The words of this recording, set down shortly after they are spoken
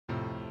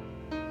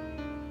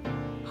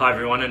Hi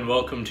everyone and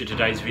welcome to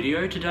today's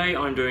video. Today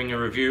I'm doing a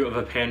review of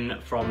a pen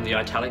from the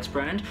Italix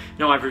brand.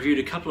 Now I've reviewed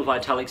a couple of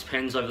Italix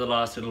pens over the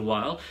last little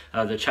while,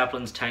 the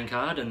Chaplin's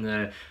Tankard and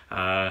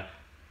the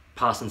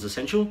Parsons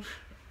Essential.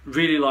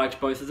 Really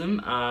liked both of them,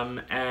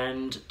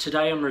 and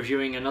today I'm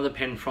reviewing another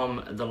pen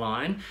from the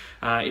line.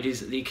 It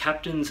is the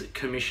Captain's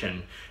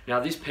Commission. Now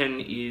this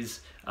pen is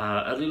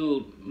a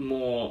little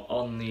more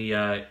on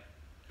the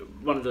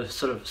one of the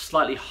sort of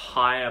slightly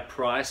higher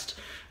priced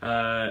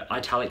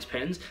Italix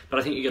pens, but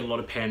I think you get a lot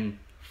of pen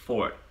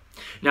for it.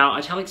 Now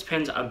Italix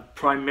pens are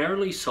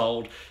primarily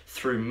sold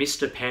through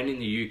Mr. Pen in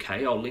the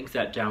UK. I'll link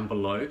that down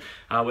below,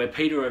 where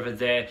Peter over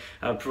there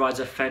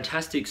provides a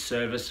fantastic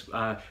service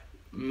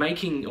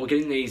making or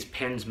getting these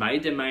pens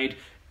made. They're made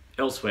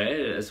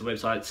elsewhere, as the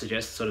website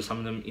suggests, sort of some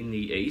of them in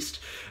the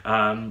East,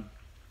 and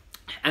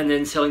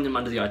then selling them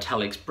under the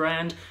Italix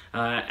brand.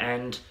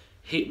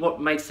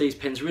 What makes these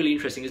pens really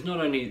interesting is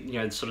not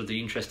only sort of the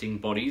interesting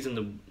bodies and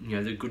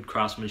the good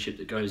craftsmanship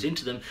that goes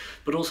into them,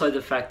 but also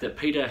the fact that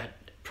Peter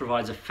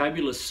provides a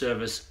fabulous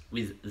service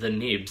with the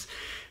nibs.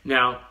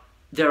 Now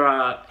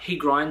he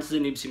grinds the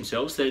nibs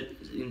himself.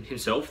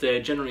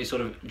 They're generally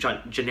sort of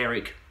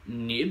generic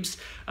nibs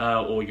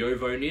or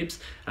Yovo nibs,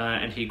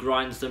 and he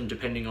grinds them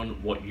depending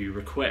on what you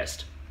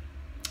request.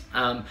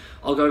 I'll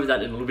go over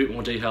that in a little bit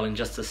more detail in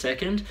just a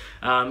second,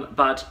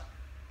 but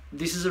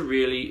this is a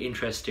really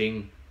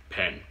interesting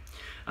pen.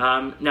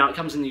 Now it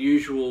comes in the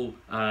usual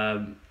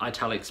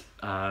Italix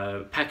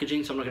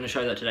packaging, so I'm not going to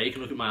show that today. You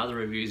can look at my other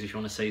reviews if you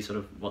want to see sort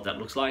of what that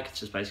looks like.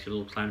 It's just basically a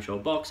little clamshell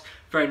box.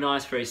 Very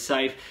nice, very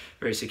safe,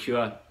 very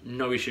secure,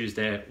 no issues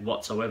there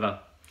whatsoever.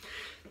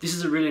 This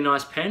is a really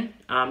nice pen.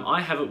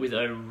 I have it with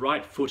a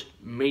Right-Foot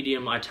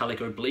Medium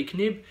Italix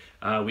nib,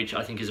 which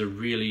I think is a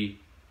really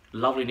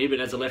lovely nib, and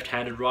as a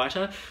left-handed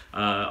writer,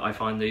 I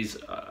find these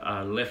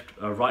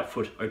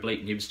right-foot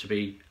oblique nibs to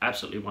be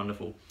absolutely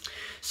wonderful.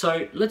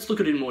 So let's look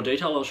at it in more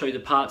detail. I'll show you the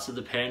parts of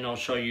the pen, I'll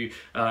show you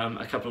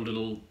a couple of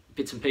little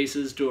bits and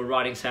pieces, do a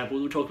writing sample,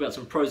 we'll talk about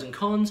some pros and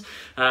cons,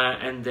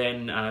 and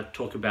then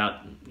talk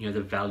about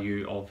the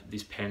value of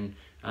this pen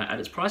at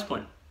its price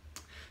point.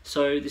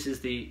 So this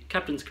is the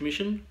Captain's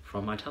Commission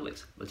from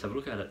Italix. Let's have a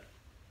look at it.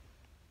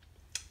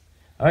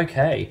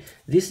 Okay,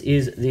 this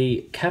is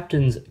the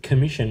Captain's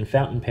Commission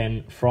fountain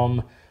pen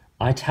from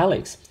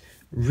Italix.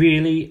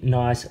 Really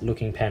nice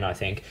looking pen, I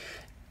think.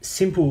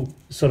 Simple,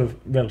 sort of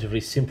relatively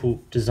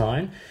simple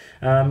design.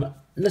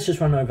 Let's just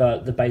run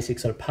over the basic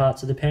sort of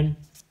parts of the pen.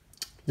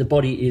 The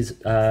body is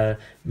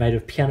made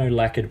of piano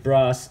lacquered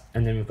brass,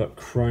 and then we've got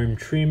chrome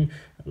trim,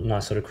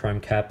 nice sort of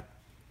chrome cap,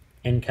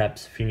 end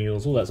caps,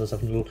 finials, all that sort of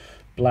stuff, and a little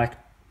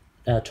black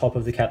top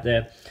of the cap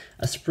there.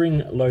 A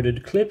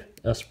spring-loaded clip,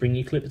 a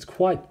springy clip. It's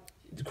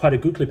quite a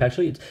good clip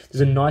actually.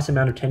 There's a nice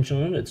amount of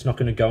tension on it. It's not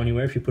going to go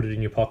anywhere if you put it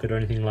in your pocket or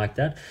anything like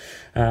that.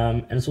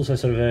 And it's also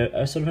sort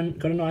of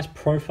got a nice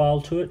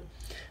profile to it.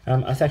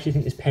 I actually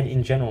think this pen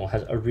in general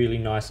has a really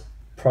nice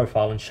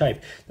profile and shape.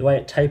 The way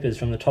it tapers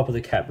from the top of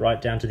the cap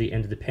right down to the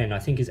end of the pen, I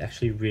think is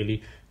actually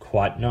really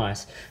quite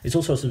nice. It's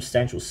also a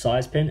substantial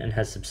size pen and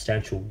has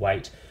substantial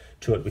weight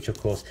to it, which of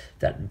course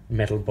that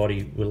metal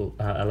body will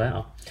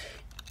allow.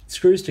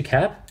 Screws to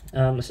cap.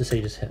 Let's just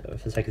see, just for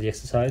the sake of the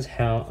exercise,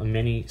 how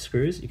many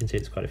screws. You can see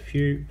it's quite a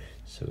few.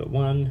 So we've got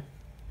 1,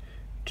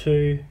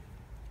 2,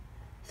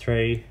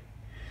 3,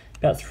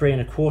 about 3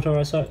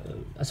 1/4,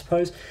 I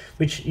suppose,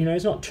 which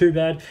is not too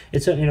bad.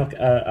 It's certainly not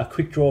a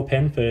quick draw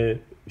pen for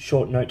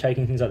short note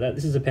taking, things like that.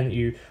 This is a pen that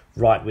you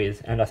write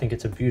with, and I think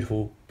it's a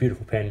beautiful,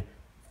 beautiful pen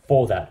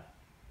for that.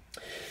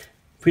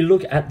 If we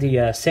look at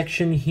the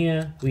section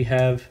here, we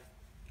have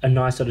a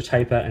nice sort of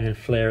taper and then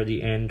flare at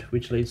the end,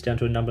 which leads down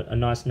to a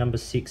nice number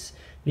 6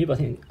 nib. I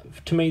think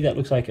to me that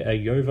looks like a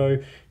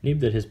Yovo nib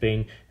that has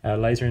been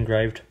laser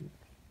engraved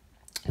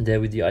there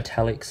with the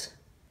Italix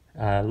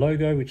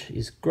logo, which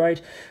is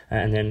great.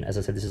 And then, as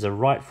I said, this is a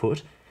right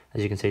foot.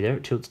 As you can see there,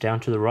 it tilts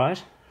down to the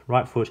right.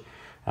 Right foot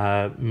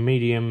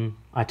medium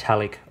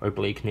Italix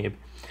oblique nib.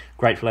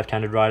 Great for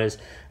left-handed writers.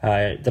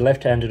 The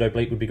left-handed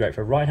oblique would be great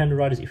for right-handed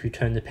writers if you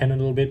turn the pen a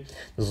little bit.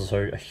 There's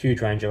also a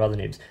huge range of other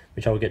nibs,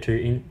 which I will get to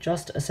in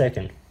just a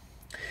second.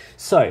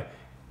 So,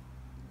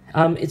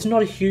 it's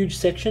not a huge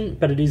section,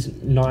 but it is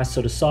nice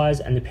sort of size,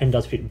 and the pen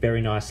does fit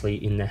very nicely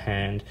in the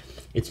hand.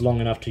 It's long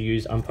enough to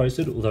use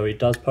unposted, although it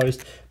does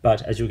post,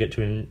 but as you'll get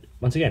to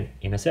once again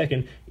in a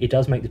second, it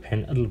does make the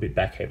pen a little bit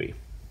back heavy.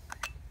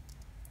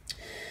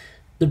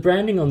 The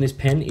branding on this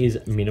pen is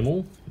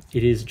minimal.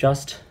 It is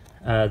just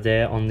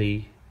there on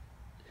the,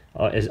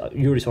 as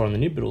you already saw on the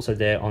nib, but also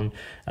there on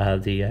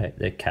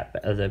the cap,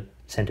 the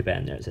center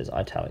band there. It says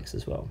Italix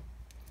as well,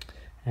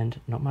 and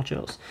not much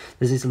else.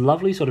 There's this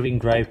lovely sort of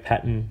engraved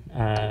pattern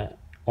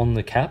on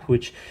the cap,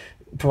 which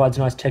provides a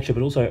nice texture,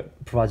 but also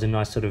provides a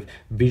nice sort of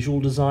visual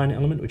design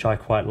element, which I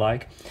quite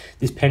like.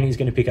 This pen is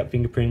going to pick up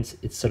fingerprints.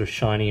 It's sort of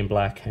shiny and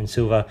black and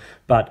silver,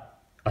 but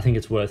I think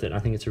it's worth it. I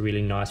think it's a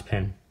really nice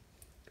pen.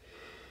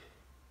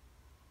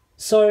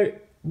 So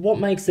what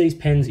makes these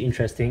pens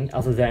interesting,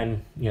 other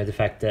than the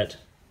fact that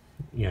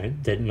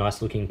they're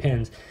nice looking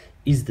pens,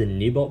 is the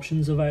nib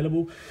options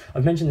available.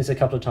 I've mentioned this a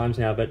couple of times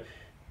now, but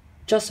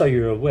just so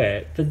you're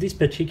aware, for this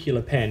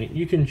particular pen,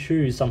 you can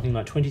choose something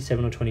like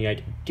 27 or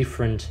 28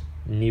 different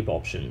nib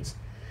options.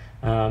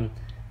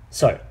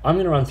 So I'm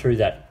going to run through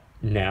that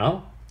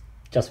now,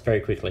 just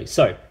very quickly.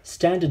 So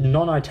standard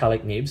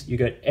non-italic nibs, you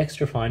get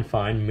extra fine,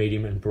 fine,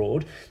 medium and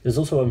broad. There's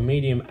also a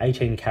medium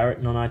 18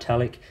 karat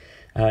non-italic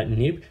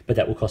nib, but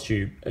that will cost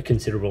you a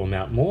considerable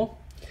amount more.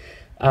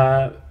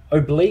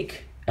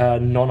 Oblique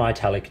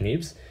non-italic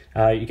nibs,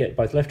 you get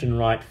both left and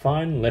right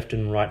fine, left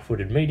and right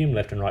footed medium,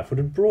 left and right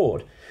footed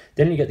broad.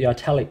 Then you get the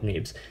italic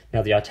nibs.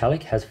 Now the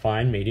italic has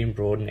fine, medium,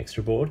 broad and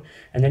extra broad.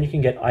 And then you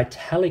can get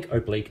italic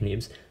oblique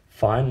nibs,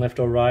 fine left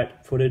or right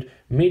footed,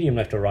 medium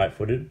left or right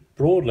footed,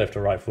 broad left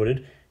or right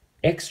footed,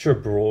 extra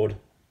broad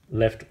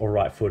left or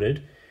right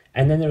footed.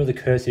 And then there are the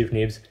cursive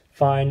nibs,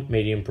 fine,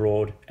 medium,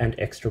 broad and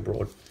extra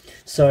broad.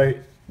 So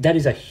that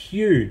is a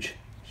huge,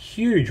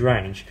 huge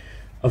range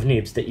of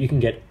nibs that you can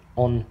get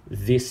on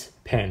this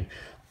pen.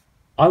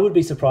 I would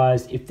be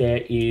surprised if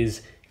there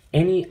is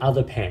any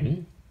other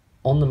pen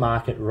on the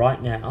market right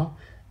now,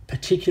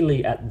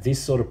 particularly at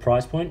this sort of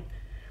price point,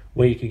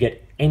 where you could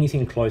get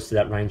anything close to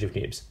that range of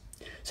nibs.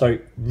 So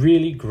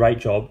really great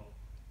job,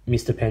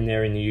 Mr. Pen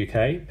there in the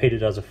UK. Peter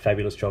does a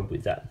fabulous job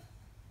with that.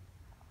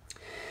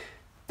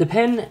 The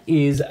pen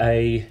is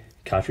a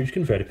cartridge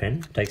converter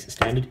pen. It takes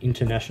standard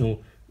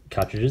international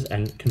cartridges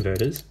and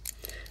converters.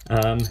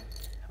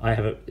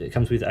 It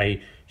comes with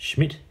a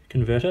Schmidt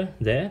converter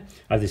there.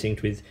 I have this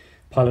inked with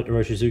Pilot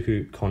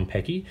Iroshizuku Kon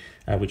Peki,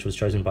 which was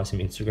chosen by some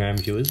Instagram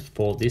viewers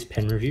for this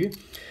pen review.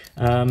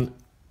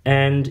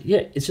 And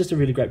yeah, it's just a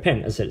really great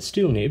pen. As I said, it's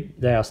steel nib.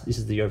 This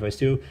is the Ovo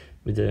steel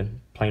with the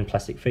plain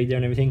plastic feed there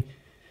and everything.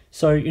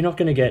 So you're not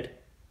going to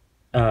get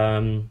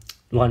line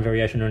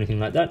variation or anything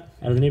like that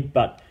out of the nib,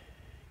 but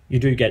you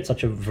do get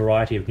such a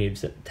variety of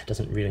nibs that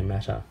doesn't really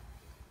matter.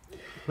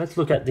 Let's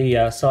look at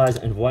the size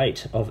and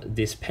weight of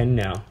this pen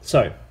now.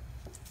 So,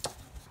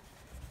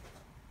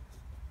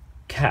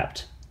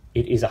 capped,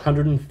 it is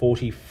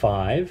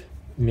 145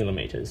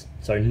 millimeters,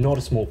 so not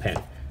a small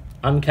pen.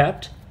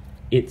 Uncapped,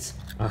 it's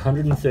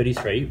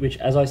 133, which,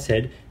 as I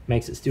said,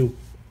 makes it still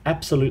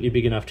absolutely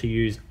big enough to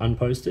use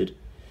unposted.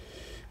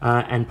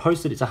 And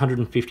posted, it's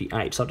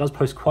 158, so it does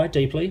post quite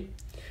deeply,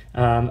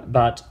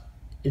 but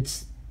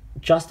it's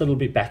just a little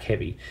bit back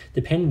heavy.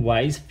 The pen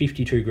weighs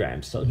 52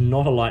 grams, so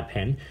not a light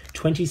pen.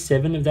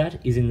 27 of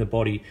that is in the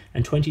body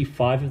and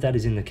 25 of that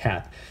is in the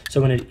cap.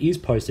 So when it is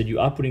posted, you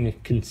are putting a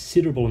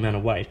considerable amount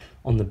of weight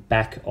on the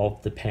back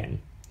of the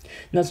pen.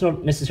 And that's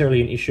not necessarily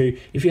an issue.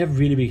 If you have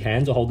really big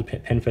hands or hold the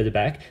pen further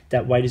back,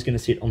 that weight is going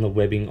to sit on the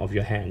webbing of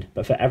your hand.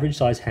 But for average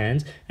size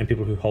hands and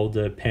people who hold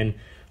the pen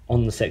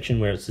on the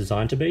section where it's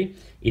designed to be,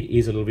 it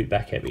is a little bit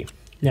back heavy.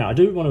 Now, I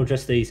do want to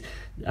address these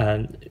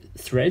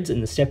threads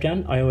and the step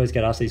down. I always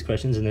get asked these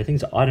questions and they're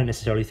things that I don't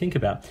necessarily think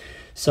about.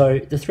 So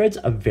the threads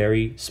are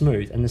very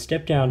smooth and the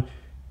step down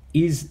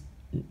is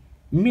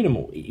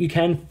minimal. You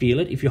can feel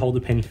it if you hold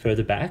the pen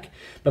further back,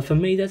 but for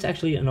me, that's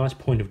actually a nice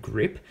point of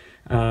grip.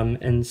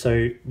 And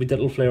so with that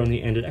little flare on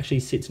the end, it actually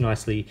sits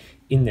nicely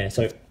in there.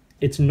 So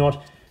it's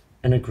not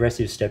an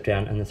aggressive step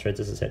down and the threads,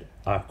 as I said,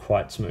 are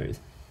quite smooth.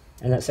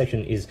 And that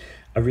section is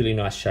a really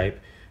nice shape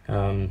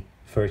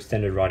for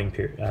extended writing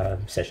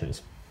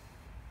sessions.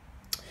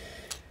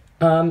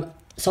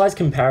 Size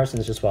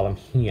comparisons, just while I'm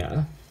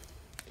here.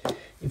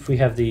 If we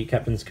have the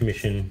Captain's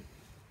Commission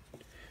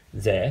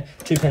there,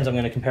 two pens I'm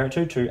going to compare it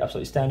to, two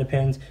absolutely standard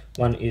pens.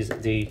 One is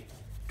the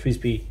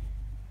TWSBI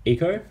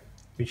Eco,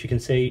 which you can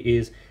see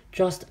is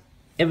just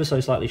ever so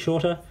slightly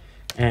shorter,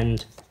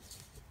 and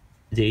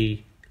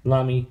the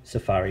Lamy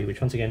Safari, which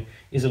once again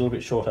is a little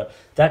bit shorter.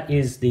 That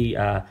is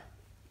the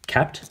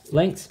capped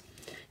lengths.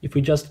 If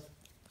we just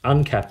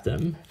uncap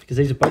them, because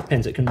these are both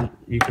pens that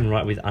you can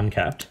write with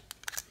uncapped,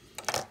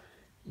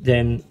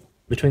 then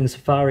between the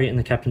Safari and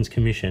the Captain's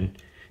Commission,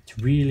 it's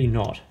really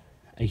not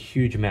a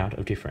huge amount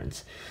of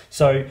difference.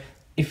 So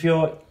if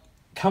you're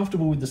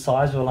comfortable with the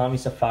size of a Lamy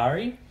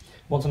Safari,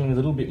 want something with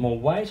a little bit more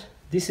weight,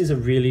 this is a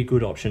really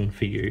good option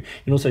for you. You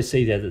can also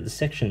see there that the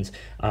sections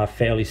are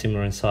fairly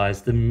similar in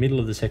size, the middle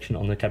of the section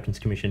on the Captain's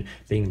Commission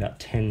being about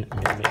 10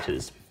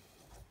 millimeters.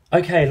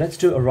 Okay, let's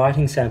do a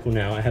writing sample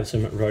now. I have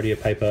some Rhodia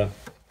paper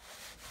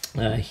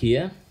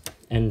here,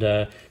 and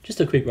just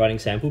a quick writing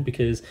sample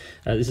because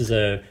this is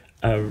as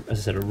I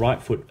said, a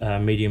right-foot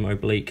medium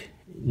oblique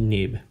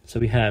nib. So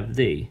we have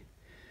the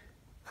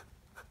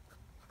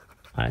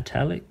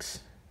Italix,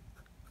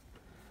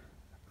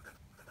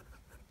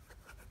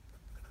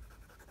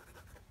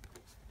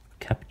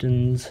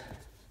 Captain's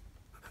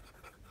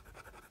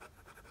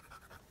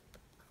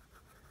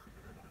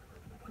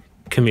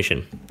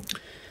Commission.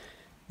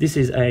 This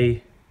is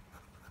a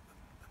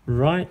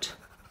right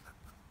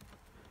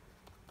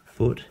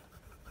foot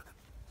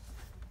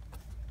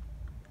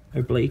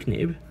oblique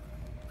nib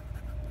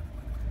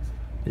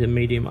with a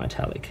medium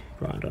italic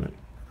grind on it.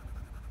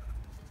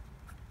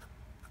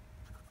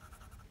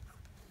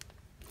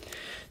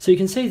 So you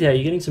can see there,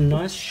 you're getting some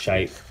nice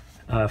shape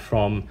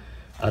from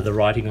the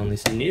writing on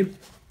this nib.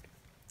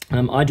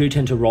 I do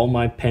tend to roll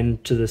my pen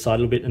to the side a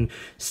little bit, and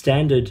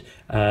standard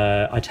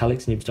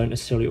italics nibs don't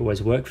necessarily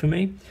always work for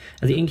me.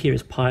 The ink here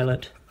is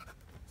Pilot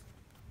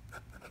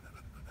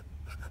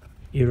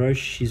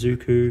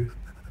Iroshizuku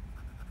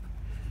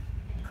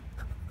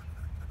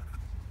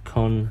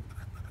Kon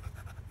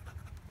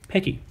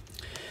Peki.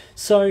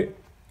 So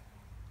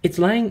it's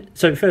laying,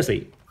 so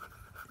firstly,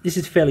 this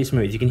is fairly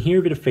smooth. You can hear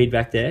a bit of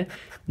feedback there,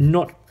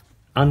 not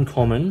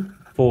uncommon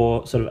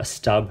for sort of a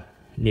stub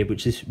nib,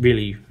 which this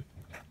really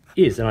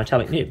is an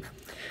italic nib.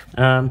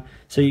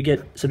 So you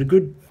get sort of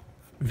good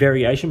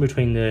variation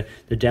between the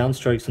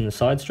downstrokes and the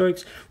side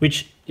strokes,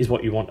 which is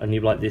what you want a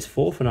nib like this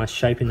for nice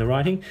shape in the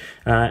writing.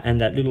 And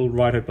that little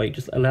right oblique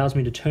just allows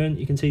me to turn.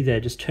 You can see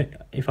there, just turn,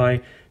 if I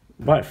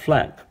write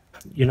flat,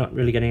 you're not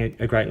really getting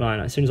a great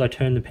line. As soon as I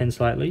turn the pen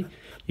slightly,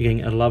 you're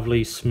getting a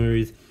lovely,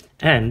 smooth,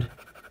 and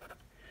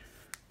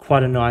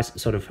quite a nice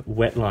sort of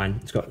wet line.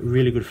 It's got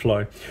really good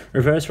flow.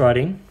 Reverse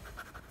writing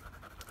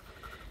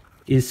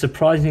is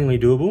surprisingly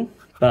doable,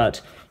 but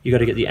you got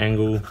to get the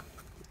angle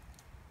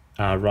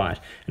right.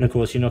 And of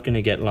course, you're not going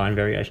to get line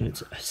variation.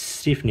 It's a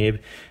stiff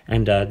nib,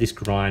 and this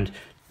grind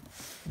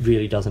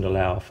really doesn't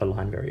allow for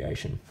line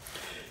variation.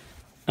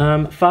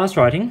 Fast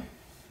writing.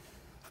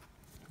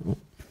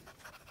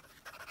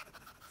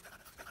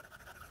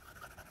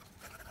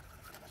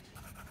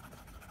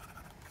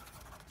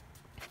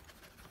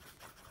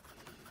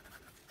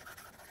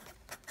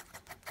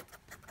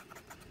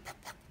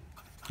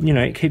 You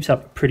know, it keeps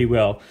up pretty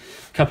well.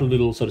 A couple of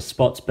little sort of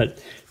spots,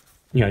 but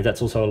you know, that's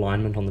also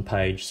alignment on the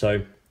page.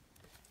 So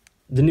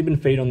the nib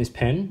and feed on this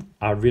pen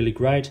are really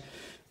great.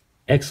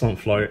 Excellent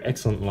flow,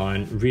 excellent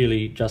line,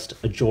 really just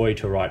a joy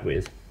to write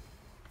with.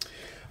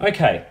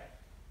 Okay,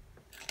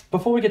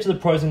 before we get to the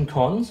pros and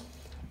cons,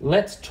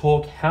 let's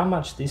talk how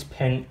much this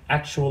pen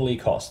actually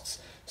costs.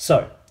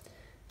 So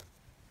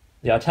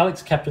the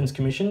Italix Captain's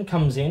Commission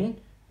comes in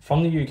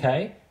from the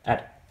UK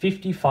at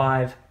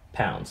 £55.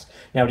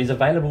 Now, it is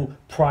available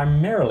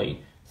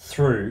primarily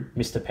through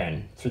Mr.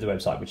 Pen, through the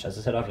website, which, as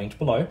I said, I've linked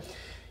below.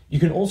 You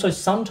can also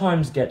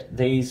sometimes get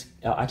these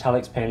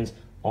Italix pens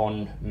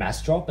on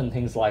mass drop and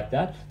things like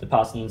that. The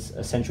Parsons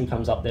Essential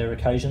comes up there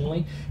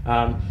occasionally.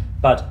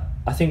 But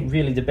I think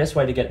really the best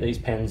way to get these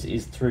pens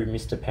is through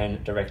Mr. Pen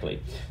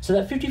directly. So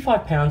that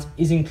 £55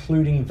 is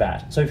including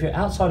VAT. So if you're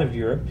outside of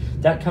Europe,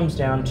 that comes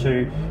down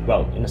to,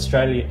 well, in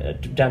Australia,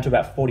 down to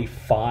about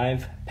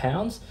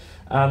 £45.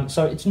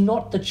 So it's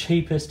not the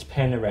cheapest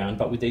pen around,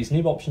 but with these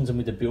nib options and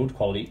with the build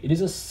quality, it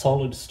is a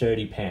solid,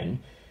 sturdy pen.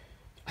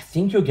 I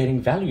think you're getting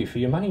value for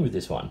your money with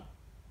this one.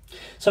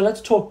 So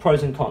let's talk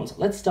pros and cons.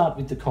 Let's start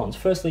with the cons.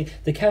 Firstly,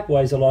 the cap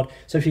weighs a lot.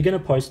 So if you're going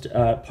to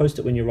post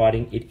it when you're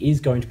writing, it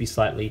is going to be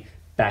slightly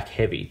back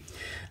heavy.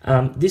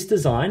 This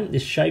design,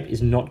 this shape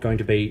is not going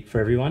to be for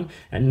everyone,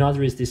 and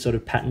neither is this sort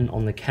of pattern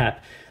on the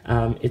cap.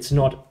 It's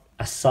not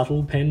a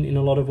subtle pen in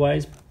a lot of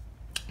ways,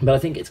 but I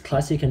think it's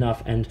classic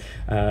enough and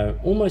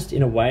almost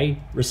in a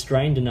way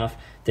restrained enough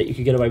that you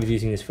could get away with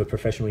using this for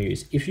professional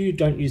use. If you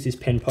don't use this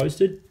pen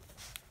posted,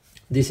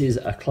 this is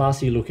a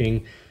classy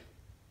looking,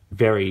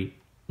 very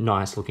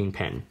nice looking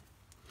pen.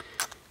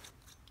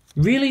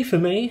 Really, for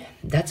me,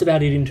 that's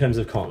about it in terms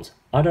of cons.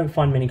 I don't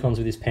find many cons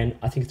with this pen.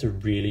 I think it's a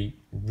really,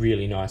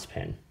 really nice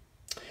pen.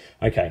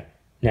 Okay,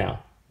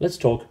 now let's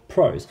talk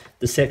pros.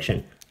 The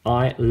section.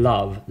 I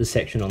love the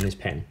section on this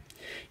pen.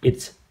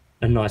 It's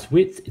a nice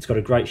width, it's got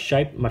a great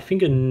shape. My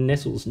finger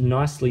nestles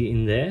nicely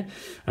in there,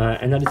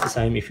 and that is the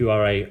same if you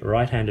are a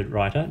right-handed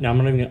writer. Now, I'm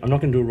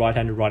not going to do a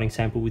right-handed writing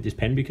sample with this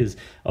pen because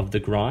of the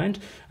grind.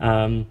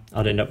 I'd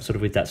end up sort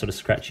of with that sort of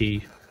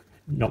scratchy,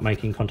 not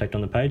making contact on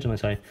the page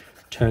unless I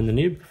turn the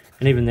nib.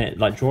 And even there,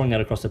 like drawing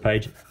that across the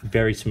page,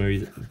 very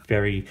smooth,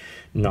 very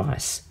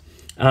nice.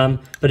 But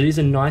it is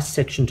a nice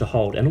section to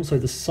hold, and also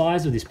the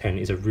size of this pen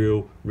is a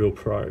real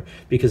pro,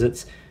 because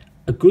it's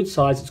a good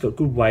size, it's got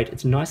good weight,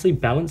 it's nicely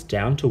balanced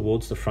down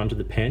towards the front of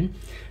the pen,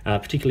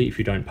 particularly if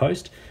you don't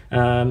post.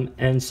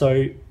 And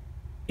so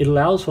it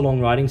allows for long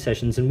writing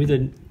sessions, and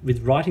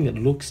with writing that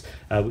looks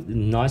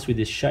nice with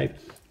this shape,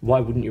 why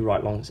wouldn't you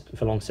write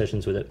for long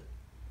sessions with it?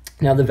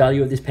 Now, the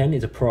value of this pen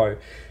is a pro.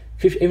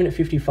 Even at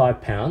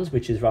 £55,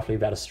 which is roughly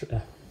about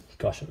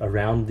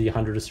around the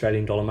 100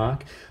 Australian dollar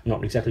mark. I'm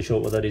not exactly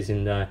sure what that is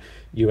in the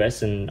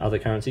US and other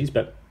currencies,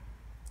 but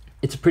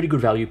it's a pretty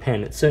good value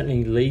pen. It's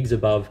certainly leagues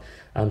above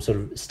sort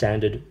of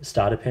standard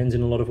starter pens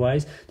in a lot of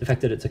ways. The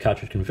fact that it's a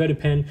cartridge converted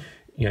pen,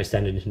 you know,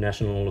 standard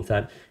international, all of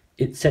that,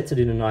 it sets it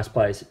in a nice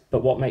place.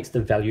 But what makes the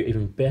value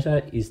even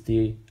better is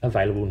the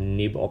available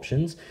nib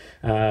options.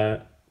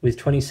 With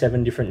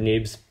 27 different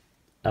nibs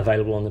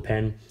available on the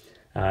pen,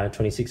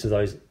 26 of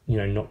those, you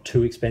know, not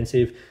too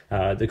expensive.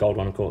 The gold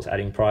one, of course,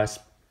 adding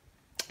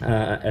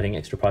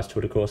extra price to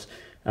it, of course.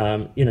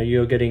 You know,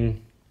 you're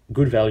getting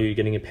good value. You're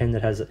getting a pen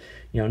that has,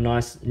 you know,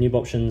 nice nib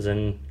options,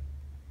 and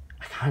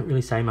I can't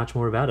really say much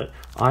more about it.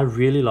 I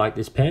really like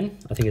this pen.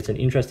 I think it's an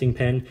interesting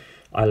pen.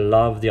 I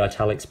love the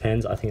Italix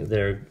pens. I think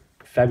they're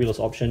a fabulous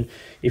option.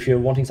 If you're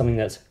wanting something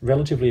that's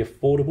relatively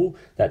affordable,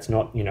 that's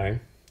not, you know,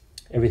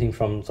 everything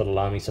from sort of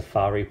Lamy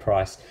Safari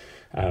price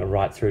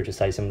right through to,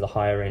 say, some of the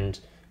higher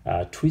end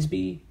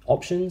TWSBI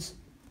options,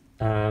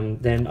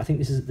 then I think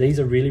these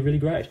are really, really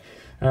great.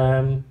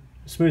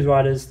 Smooth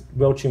riders,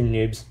 well-tuned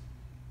nibs,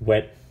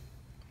 wet.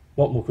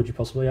 What more could you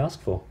possibly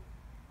ask for?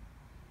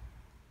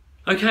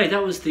 Okay,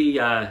 that was the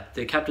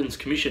Captain's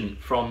Commission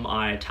from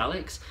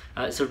Italix.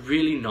 It's a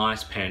really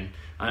nice pen.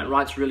 It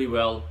writes really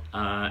well,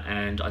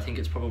 and I think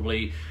it's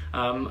probably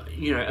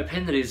a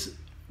pen that is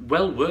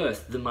well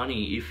worth the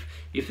money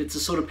if it's the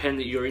sort of pen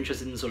that you're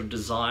interested in, the sort of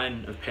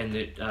design of pen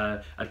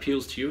that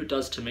appeals to you. It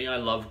does to me. I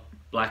love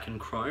black and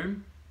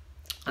chrome,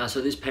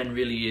 so this pen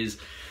really is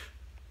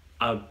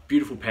a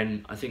beautiful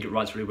pen. I think it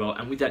writes really well,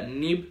 and with that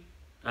nib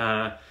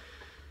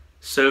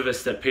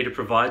service that Peter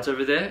provides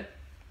over there,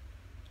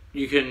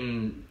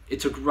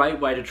 it's a great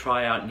way to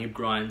try out nib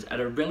grinds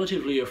at a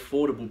relatively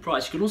affordable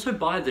price. You can also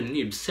buy the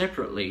nibs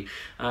separately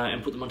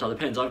and put them onto other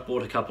pens. I've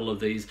bought a couple of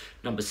these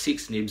number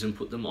 6 nibs and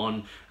put them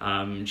on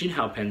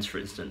Jinhao pens, for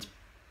instance,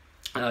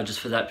 just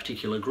for that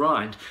particular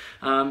grind.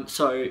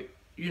 So,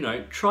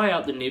 try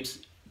out the nibs,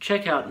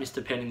 check out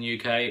Mr. Pen in the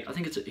UK. I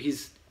think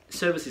his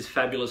service is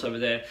fabulous over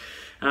there,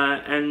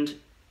 and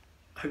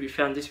I hope you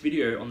found this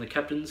video on the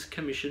Captain's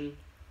Commission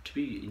to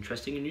be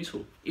interesting and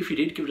useful. If you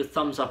did, give it a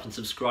thumbs up and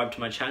subscribe to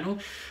my channel.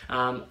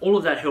 All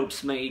of that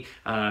helps me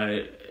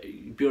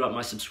build up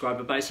my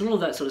subscriber base and all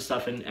of that sort of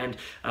stuff, and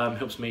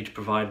helps me to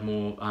provide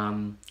more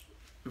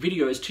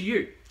videos to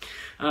you.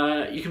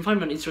 You can find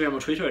me on Instagram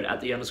or Twitter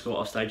at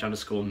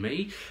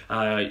 @the_offstage_me.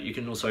 You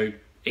can also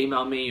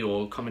email me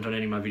or comment on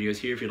any of my videos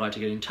here if you'd like to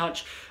get in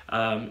touch.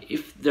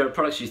 If there are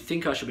products you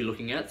think I should be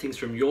looking at, things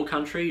from your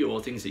country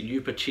or things that you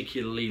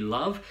particularly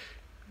love,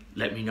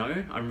 let me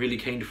know. I'm really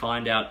keen to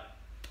find out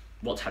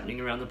what's happening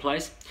around the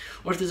place.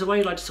 Or if there's a way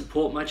you'd like to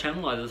support my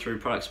channel, either through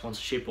product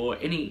sponsorship or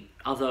any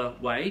other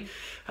way,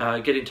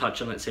 get in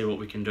touch and let's see what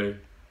we can do.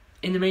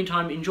 In the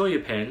meantime, enjoy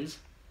your pens,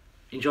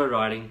 enjoy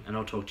writing, and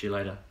I'll talk to you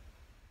later.